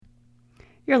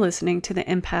You're listening to the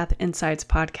Empath Insights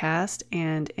podcast,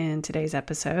 and in today's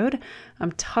episode,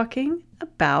 I'm talking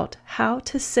about how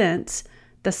to sense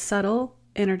the subtle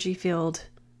energy field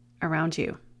around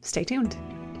you. Stay tuned.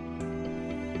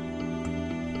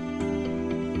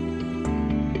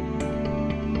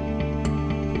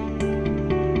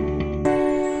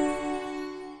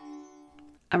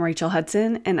 I'm Rachel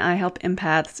Hudson, and I help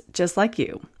empaths just like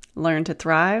you learn to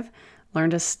thrive, learn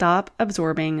to stop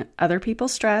absorbing other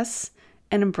people's stress,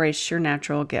 and embrace your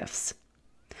natural gifts.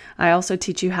 I also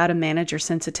teach you how to manage your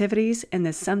sensitivities in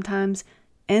this sometimes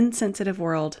insensitive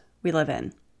world we live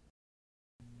in.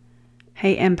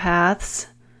 Hey empaths,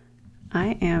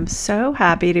 I am so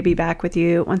happy to be back with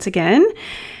you once again.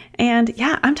 And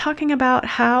I'm talking about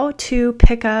how to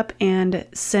pick up and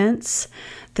sense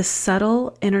the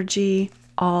subtle energy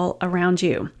all around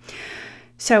you.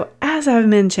 So as I've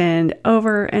mentioned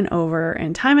over and over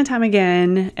and time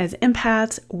again, as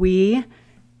empaths, we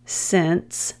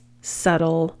sense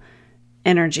subtle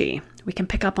energy. We can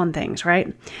pick up on things,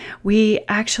 right? We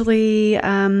actually,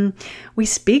 we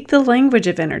speak the language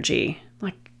of energy.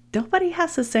 Like nobody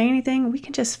has to say anything. We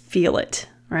can just feel it,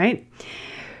 right?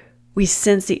 We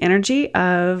sense the energy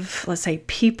of, let's say,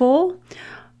 people.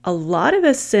 A lot of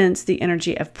us sense the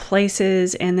energy of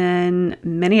places, and then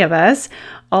many of us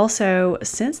also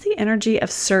sense the energy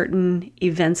of certain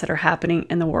events that are happening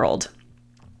in the world.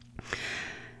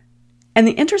 And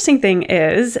the interesting thing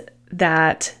is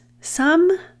that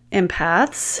some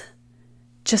empaths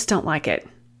just don't like it.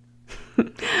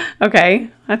 Okay,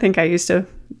 I think I used to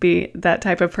be that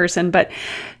type of person, but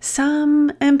some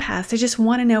empaths, they just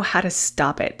want to know how to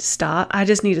stop it. I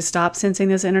just need to stop sensing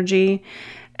this energy.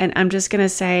 And I'm just going to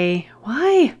say,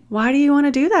 why? Why do you want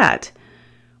to do that?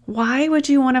 Why would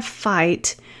you want to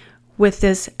fight with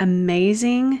this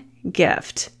amazing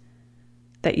gift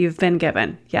that you've been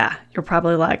given? Yeah, you're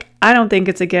probably like, I don't think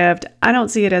it's a gift. I don't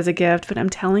see it as a gift, but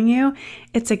I'm telling you,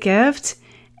 it's a gift.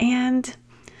 And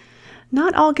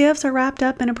not all gifts are wrapped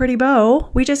up in a pretty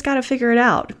bow. We just got to figure it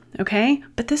out, okay?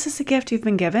 But this is a gift you've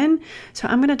been given. So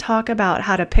I'm going to talk about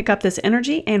how to pick up this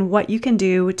energy and what you can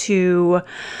do to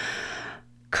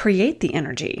create the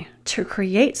energy, to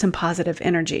create some positive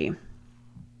energy.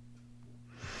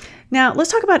 Now, let's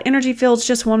talk about energy fields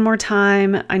just one more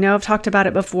time. I know I've talked about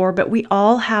it before, but we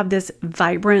all have this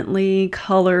vibrantly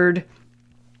colored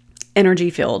energy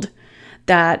field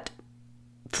that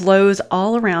flows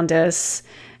all around us,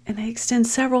 and they extend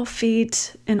several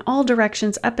feet in all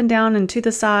directions, up and down and to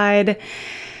the side.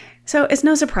 So it's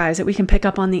no surprise that we can pick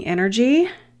up on the energy,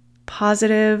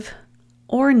 positive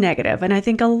or negative. And I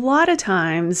think a lot of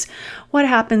times what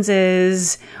happens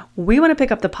is we want to pick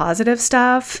up the positive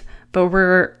stuff, but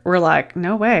we're like,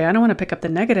 no way, I don't want to pick up the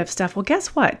negative stuff. Well, guess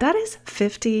what? That is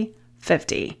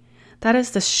 50-50. That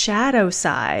is the shadow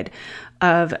side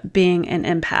of being an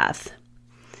empath.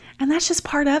 And that's just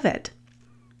part of it.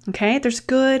 Okay? There's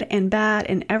good and bad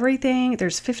in everything.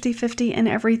 There's 50-50 in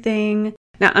everything.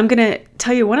 Now, I'm going to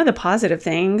tell you one of the positive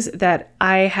things that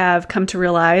I have come to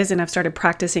realize, and I've started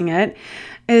practicing it,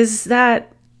 is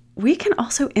that we can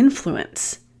also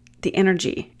influence the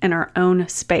energy in our own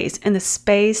space and the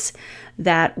space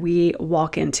that we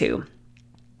walk into,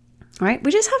 right?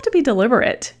 We just have to be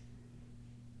deliberate.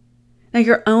 Now,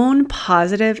 your own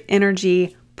positive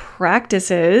energy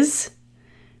practices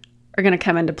are going to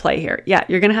come into play here. Yeah,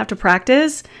 you're going to have to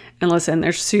practice. And listen,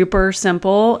 they're super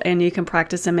simple and you can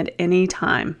practice them at any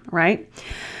time, right?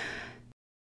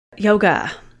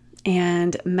 Yoga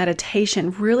and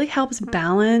meditation really helps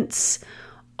balance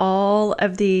all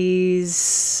of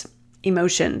these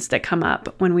emotions that come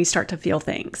up when we start to feel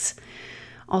things.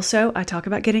 Also, I talk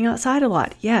about getting outside a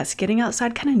lot. Yes, getting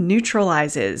outside kind of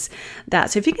neutralizes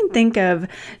that. So if you can think of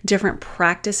different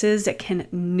practices that can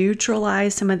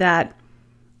neutralize some of that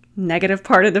negative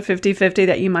part of the 50-50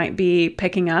 that you might be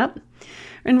picking up,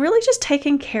 and really just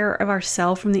taking care of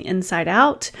ourselves from the inside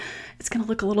out. It's going to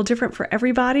look a little different for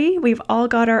everybody. We've all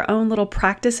got our own little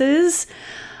practices.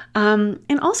 And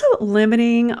also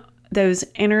limiting those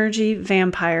energy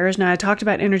vampires. Now, I talked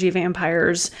about energy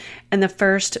vampires in the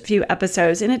first few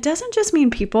episodes, and it doesn't just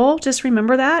mean people. Just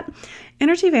remember that.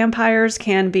 Energy vampires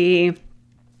can be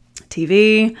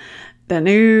TV, the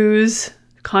news,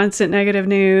 constant negative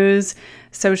news,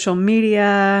 social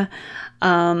media,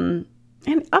 and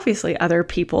obviously other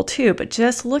people too, but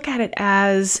just look at it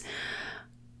as,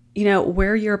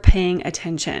 where you're paying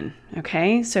attention.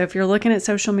 Okay. So if you're looking at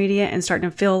social media and starting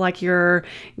to feel like you're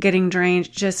getting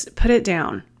drained, just put it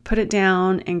down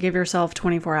and give yourself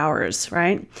 24 hours,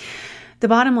 right? The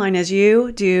bottom line is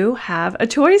you do have a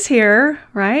choice here,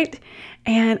 right?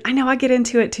 And I know I get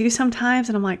into it too sometimes,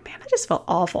 and I'm like, man, I just felt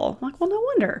awful. I'm like, well, no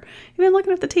wonder. You've been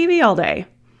looking at the TV all day,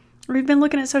 or you've been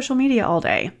looking at social media all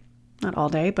day. Not all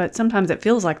day, but sometimes it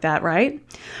feels like that, right?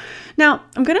 Now,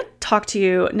 I'm going to talk to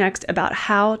you next about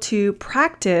how to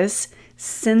practice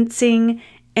sensing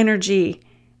energy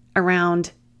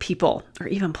around people or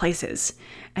even places.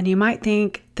 And you might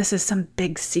think this is some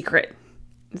big secret.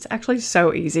 It's actually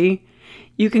so easy.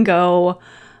 You can go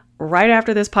right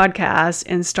after this podcast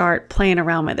and start playing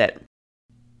around with it.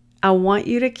 I want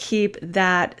you to keep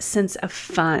that sense of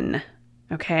fun,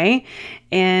 okay,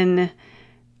 in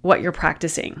what you're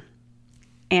practicing.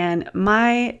 And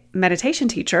my meditation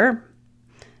teacher,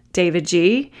 David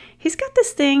G., he's got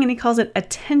this thing and he calls it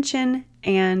attention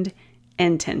and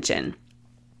intention.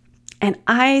 And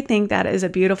I think that is a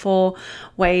beautiful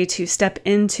way to step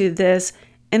into this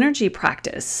energy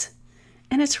practice.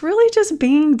 And it's really just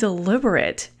being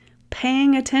deliberate,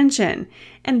 paying attention,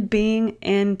 and being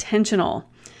intentional.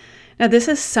 Now, this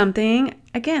is something,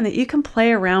 again, that you can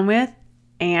play around with,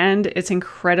 and it's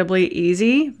incredibly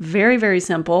easy, very, very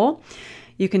simple.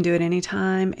 You can do it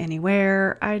anytime,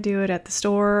 anywhere. I do it at the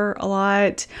store a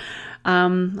lot.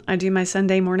 I do my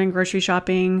Sunday morning grocery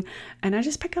shopping, and I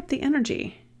just pick up the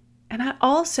energy. And I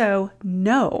also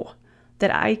know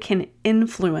that I can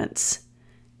influence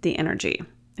the energy.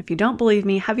 If you don't believe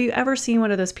me, have you ever seen one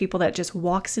of those people that just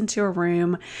walks into a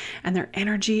room and their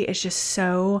energy is just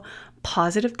so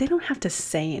positive? They don't have to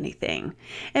say anything.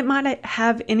 It might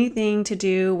have anything to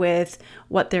do with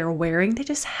what they're wearing. They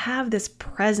just have this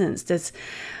presence, this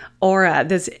aura,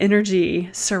 this energy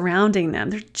surrounding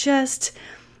them.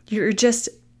 You're just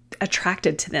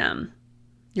attracted to them.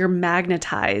 You're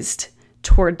magnetized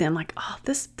toward them, like, oh,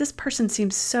 this person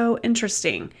seems so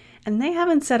interesting, and they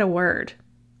haven't said a word.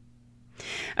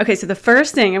 Okay, so the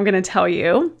first thing I'm going to tell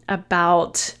you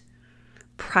about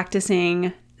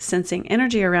practicing sensing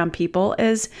energy around people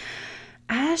is,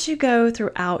 as you go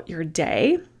throughout your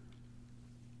day,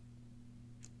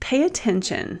 pay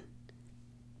attention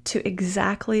to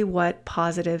exactly what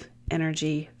positive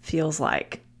energy feels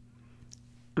like.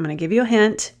 I'm going to give you a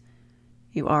hint.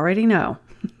 You already know.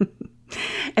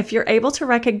 If you're able to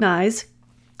recognize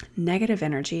negative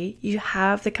energy, you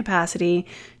have the capacity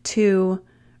to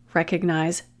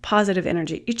recognize positive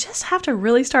energy. You just have to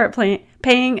really start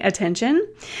paying attention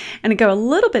and go a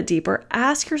little bit deeper.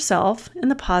 Ask yourself in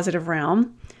the positive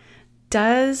realm,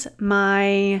 does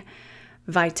my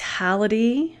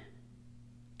vitality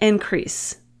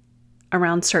increase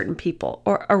around certain people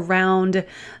or around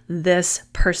this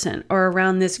person or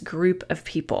around this group of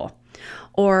people?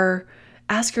 Or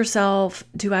ask yourself,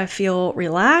 do I feel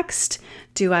relaxed?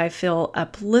 Do I feel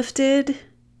uplifted?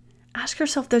 Ask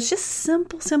yourself those just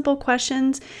simple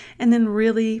questions and then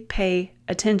really pay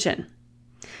attention.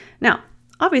 Now,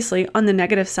 obviously, on the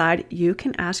negative side, you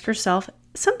can ask yourself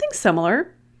something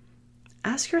similar.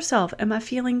 Ask yourself, am I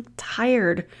feeling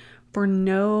tired for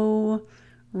no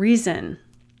reason?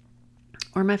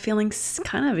 Or am I feeling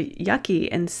kind of yucky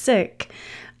and sick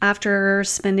after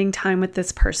spending time with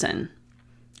this person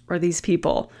or these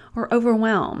people, or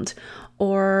overwhelmed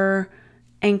or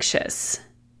anxious?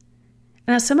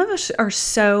 Now, some of us are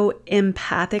so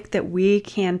empathic that we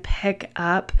can pick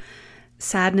up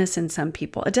sadness in some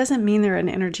people. It doesn't mean they're an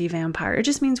energy vampire. It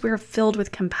just means we're filled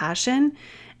with compassion,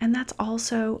 and that's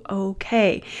also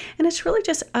okay. And it's really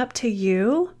just up to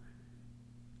you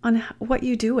on what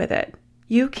you do with it.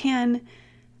 You can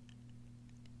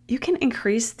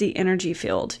increase the energy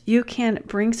field. You can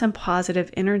bring some positive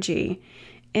energy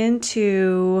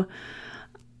into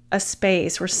a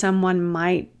space where someone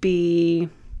might be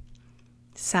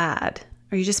sad,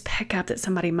 or you just pick up that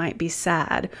somebody might be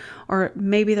sad, or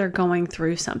maybe they're going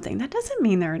through something. That doesn't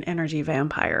mean they're an energy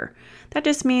vampire. That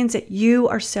just means that you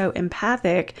are so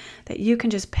empathic that you can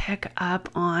just pick up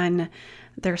on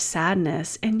their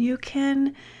sadness and you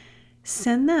can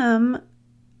send them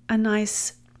a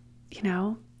nice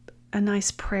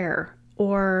prayer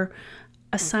or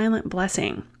a silent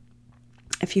blessing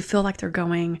if you feel like they're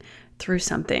going through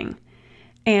something.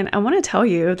 And I want to tell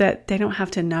you that they don't have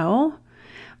to know,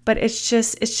 but it's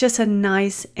just a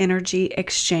nice energy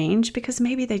exchange because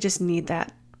maybe they just need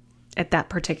that at that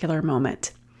particular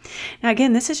moment. Now,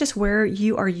 again, this is just where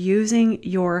you are using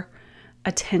your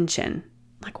attention.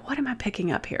 Like, what am I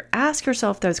picking up here? Ask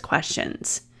yourself those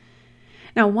questions.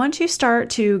 Now, once you start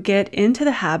to get into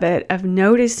the habit of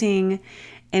noticing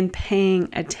and paying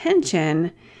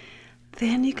attention,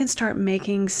 then you can start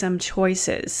making some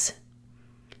choices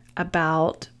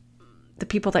about the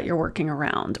people that you're working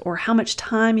around or how much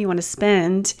time you want to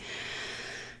spend,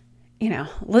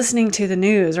 listening to the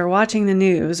news or watching the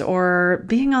news or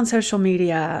being on social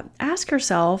media. Ask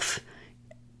yourself,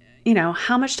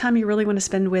 how much time you really want to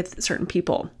spend with certain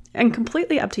people. And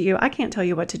completely up to you. I can't tell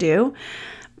you what to do,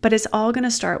 but it's all going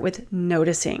to start with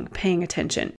noticing, paying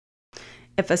attention.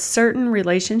 If a certain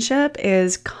relationship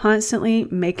is constantly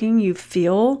making you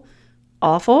feel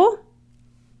awful,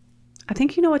 I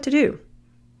think you know what to do.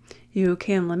 You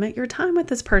can limit your time with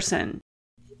this person,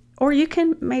 or you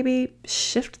can maybe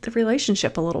shift the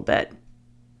relationship a little bit.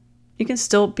 You can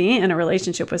still be in a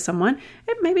relationship with someone.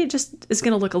 Maybe it just is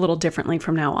going to look a little differently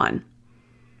from now on.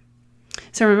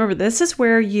 So remember, this is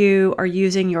where you are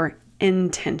using your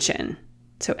intention.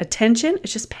 So attention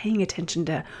is just paying attention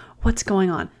to what's going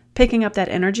on, picking up that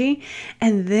energy,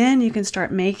 and then you can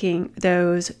start making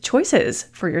those choices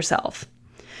for yourself.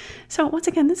 So once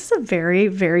again, this is a very,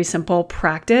 very simple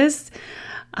practice.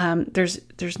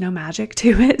 There's no magic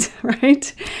to it,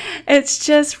 right? It's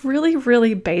just really,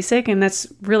 really basic. And that's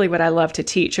really what I love to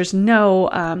teach. There's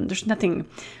nothing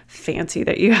fancy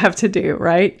that you have to do,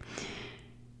 right?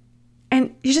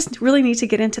 And you just really need to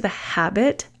get into the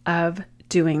habit of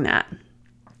doing that.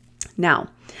 Now,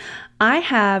 I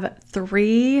have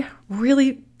 3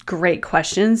 really great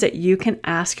questions that you can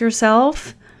ask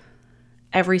yourself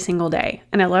every single day.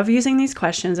 And I love using these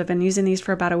questions. I've been using these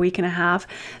for about a week and a half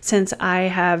since I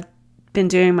have been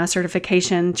doing my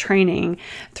certification training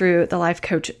through the Life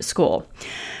Coach School.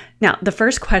 Now, the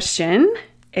first question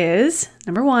is,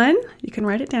 number 1, you can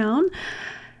write it down.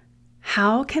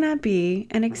 How can I be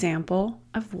an example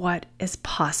of what is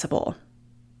possible?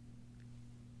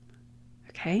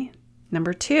 Okay.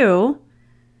 Number 2,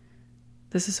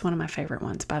 this is one of my favorite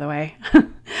ones, by the way.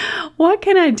 What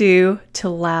can I do to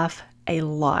laugh a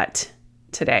lot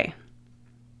today?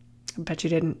 I bet you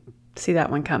didn't see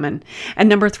that one coming. And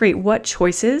number 3, what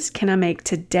choices can I make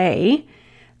today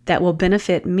that will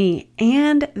benefit me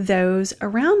and those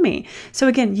around me? So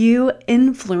again, you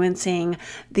influencing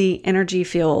the energy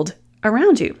field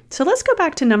around you. So let's go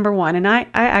back to number 1. And I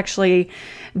actually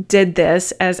did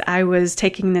this as I was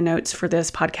taking the notes for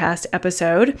this podcast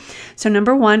episode. So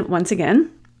number 1, once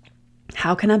again,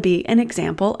 how can I be an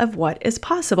example of what is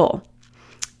possible?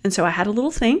 And so I had a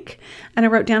little think and I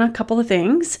wrote down a couple of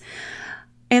things.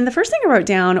 And the first thing I wrote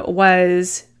down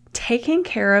was taking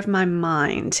care of my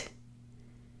mind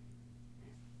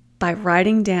by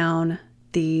writing down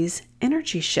these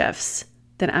energy shifts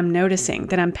that I'm noticing,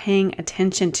 that I'm paying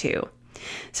attention to.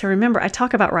 So remember, I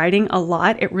talk about writing a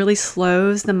lot. It really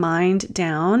slows the mind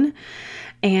down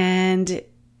and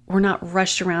we're not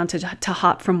rushed around to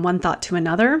hop from one thought to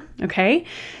another. Okay.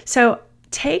 So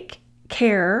take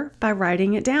care by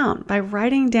writing it down, by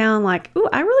writing down like, ooh,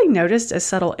 I really noticed a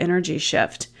subtle energy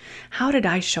shift. How did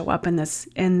I show up in this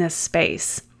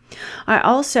space? I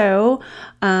also,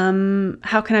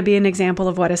 how can I be an example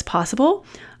of what is possible?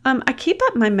 I keep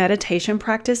up my meditation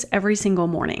practice every single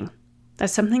morning.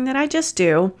 That's something that I just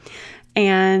do.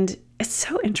 And it's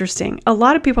so interesting. A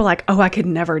lot of people are like, oh, I could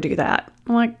never do that.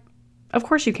 I'm like, of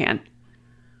course you can.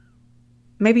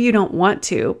 Maybe you don't want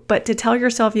to, but to tell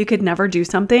yourself you could never do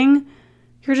something,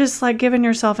 you're just like giving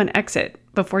yourself an exit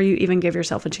before you even give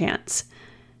yourself a chance,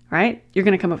 right? You're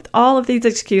going to come up with all of these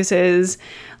excuses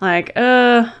like,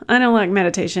 I don't like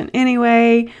meditation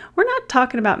anyway. We're not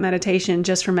talking about meditation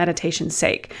just for meditation's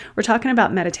sake. We're talking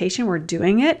about meditation. We're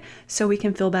doing it so we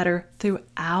can feel better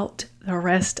throughout the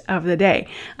rest of the day.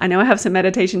 I know I have some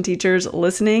meditation teachers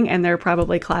listening and they're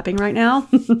probably clapping right now.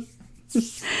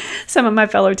 Some of my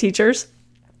fellow teachers.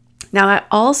 Now, I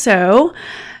also,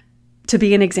 to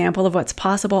be an example of what's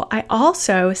possible, I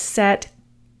also set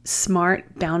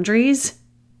smart boundaries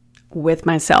with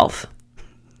myself.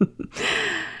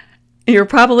 You're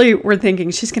probably were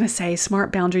thinking she's going to say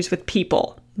smart boundaries with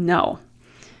people. No,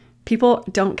 people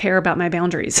don't care about my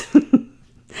boundaries.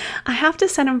 I have to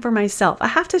set them for myself. I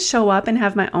have to show up and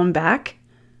have my own back.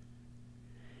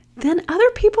 Then other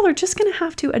people are just going to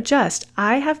have to adjust.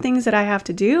 I have things that I have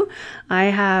to do. I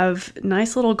have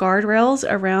nice little guardrails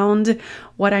around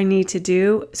what I need to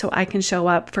do so I can show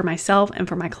up for myself and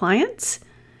for my clients.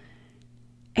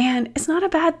 And it's not a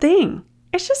bad thing.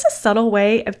 It's just a subtle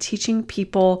way of teaching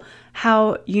people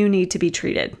how you need to be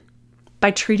treated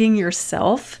by treating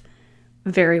yourself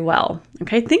very well.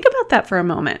 Okay, think about that for a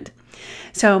moment.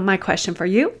 So my question for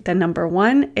you, the number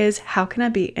 1 is, how can I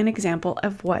be an example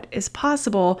of what is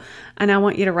possible? And I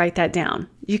want you to write that down.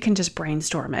 You can just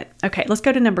brainstorm it. Okay, let's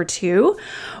go to number 2.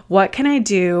 What can I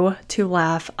do to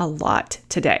laugh a lot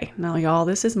today? Now, y'all,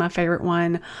 this is my favorite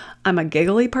one. I'm a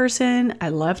giggly person. I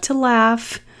love to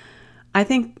laugh. I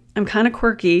think I'm kind of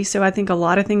quirky, so I think a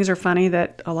lot of things are funny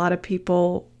that a lot of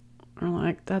people are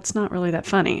like, that's not really that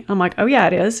funny. I'm like, oh yeah,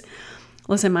 it is.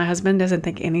 Listen, my husband doesn't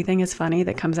think anything is funny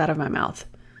that comes out of my mouth.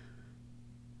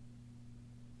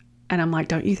 And I'm like,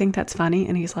 don't you think that's funny?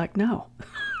 And he's like, no.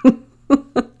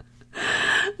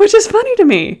 Which is funny to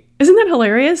me. Isn't that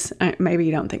hilarious? Maybe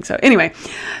you don't think so. Anyway,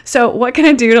 so what can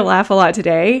I do to laugh a lot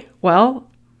today? Well,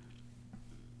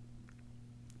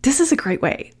 this is a great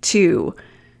way to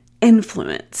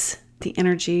influence the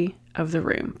energy of the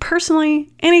room.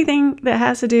 Personally, anything that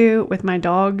has to do with my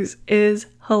dogs is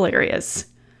hilarious.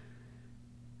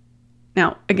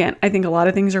 Now, again, I think a lot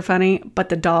of things are funny, but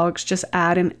the dogs just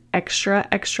add an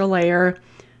extra layer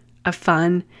of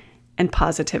fun and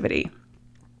positivity.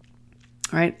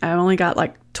 All right? I only got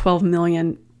like 12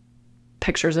 million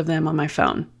pictures of them on my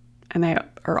phone, and they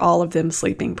are all of them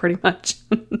sleeping pretty much.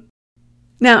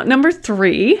 Now, number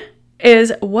 3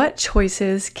 is, what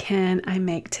choices can I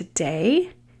make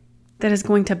today that is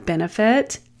going to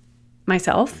benefit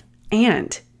myself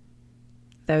and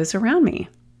those around me?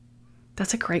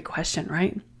 That's a great question,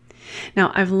 right?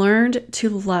 Now, I've learned to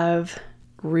love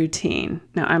routine.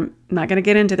 Now, I'm not going to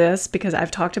get into this because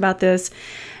I've talked about this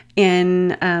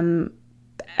in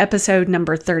episode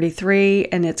number 33,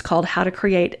 and it's called How to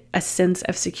Create a Sense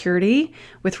of Security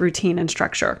with Routine and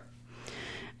Structure.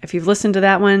 If you've listened to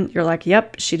that one, you're like,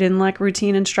 yep, she didn't like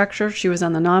routine and structure. She was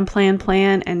on the non-plan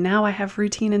plan, and now I have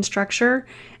routine and structure,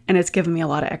 and it's given me a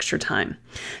lot of extra time.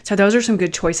 So those are some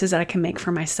good choices that I can make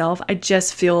for myself. I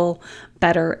just feel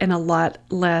better and a lot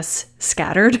less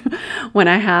scattered when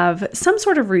I have some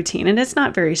sort of routine, and it's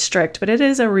not very strict, but it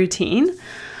is a routine.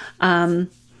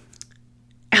 And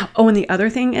the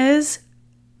other thing is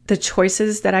the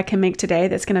choices that I can make today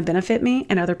that's going to benefit me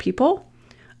and other people.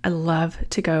 I love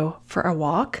to go for a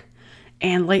walk.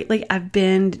 And lately I've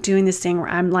been doing this thing where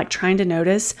I'm like trying to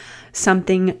notice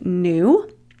something new.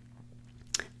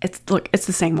 It's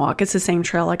the same walk. It's the same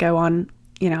trail I go on,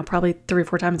 probably 3 or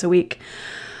 4 times a week.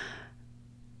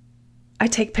 I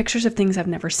take pictures of things I've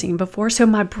never seen before. So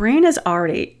my brain is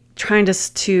already trying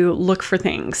to look for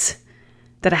things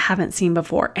that I haven't seen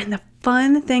before. And the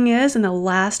fun thing is, in the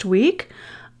last week,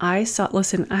 I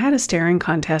had a staring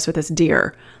contest with this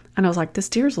deer. And I was like, this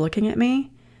deer's looking at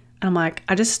me. And I'm like,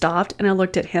 I just stopped and I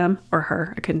looked at him or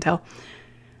her. I couldn't tell.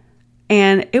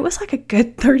 And it was like a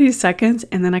good 30 seconds.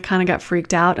 And then I kind of got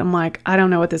freaked out. I'm like, I don't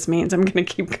know what this means. I'm going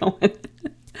to keep going.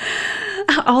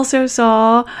 I also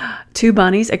saw 2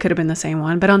 bunnies. It could have been the same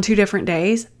one, but on 2 different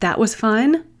days. That was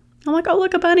fun. I'm like, oh,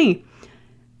 look, a bunny.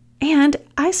 And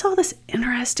I saw this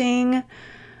interesting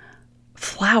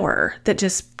flower that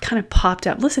just kind of popped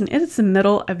up. Listen, it's the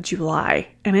middle of July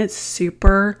and it's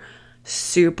super,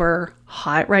 super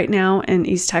hot right now in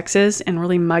East Texas and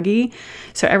really muggy.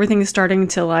 So everything is starting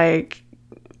to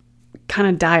kind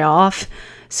of die off.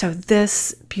 So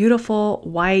this beautiful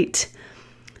white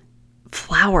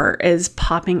flower is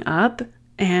popping up,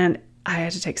 and I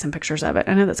had to take some pictures of it.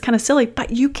 I know that's kind of silly,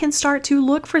 but you can start to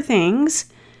look for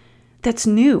things that's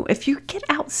new. If you get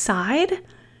outside,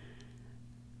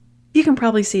 you can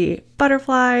probably see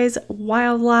butterflies,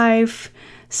 wildlife,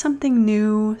 something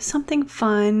new, something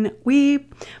fun. We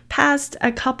passed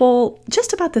a couple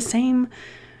just about the same,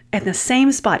 at the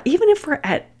same spot. Even if we're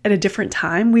at a different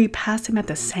time, we pass them at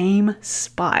the same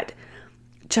spot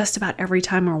just about every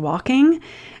time we're walking.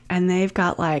 And they've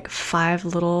got like 5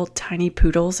 little tiny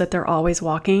poodles that they're always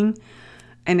walking.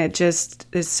 And it just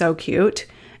is so cute.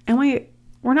 And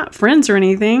we're not friends or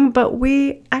anything, but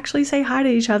we actually say hi to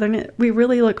each other, and we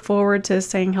really look forward to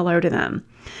saying hello to them.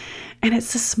 And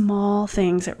it's the small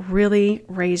things that really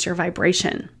raise your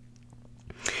vibration.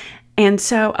 And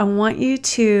so I want you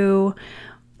to,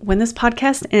 when this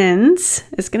podcast ends,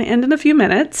 it's going to end in a few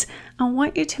minutes, I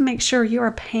want you to make sure you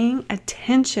are paying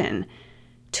attention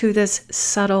to this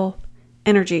subtle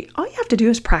energy. All you have to do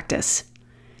is practice.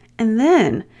 And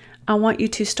then I want you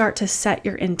to start to set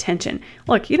your intention.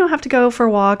 Look, you don't have to go for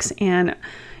walks and,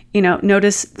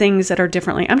 notice things that are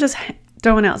differently. I'm just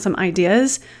throwing out some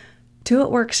ideas. Do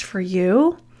what works for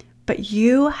you, but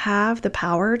you have the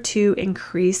power to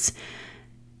increase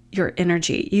your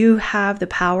energy. You have the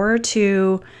power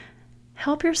to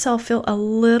help yourself feel a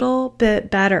little bit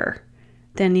better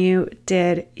than you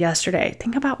did yesterday.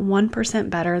 Think about 1%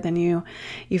 better than you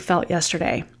felt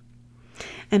yesterday.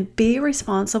 And be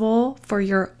responsible for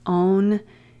your own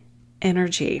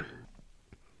energy.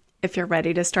 If you're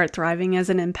ready to start thriving as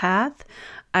an empath,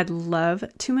 I'd love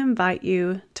to invite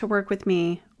you to work with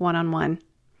me one-on-one.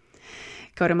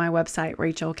 Go to my website,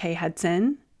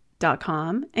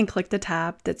 rachelkhudson.com, and click the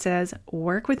tab that says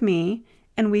Work with Me,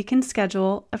 and we can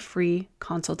schedule a free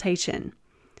consultation.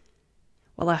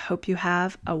 Well, I hope you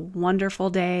have a wonderful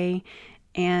day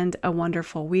and a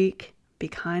wonderful week. Be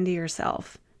kind to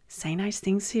yourself. Say nice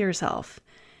things to yourself,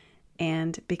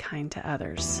 and be kind to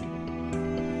others.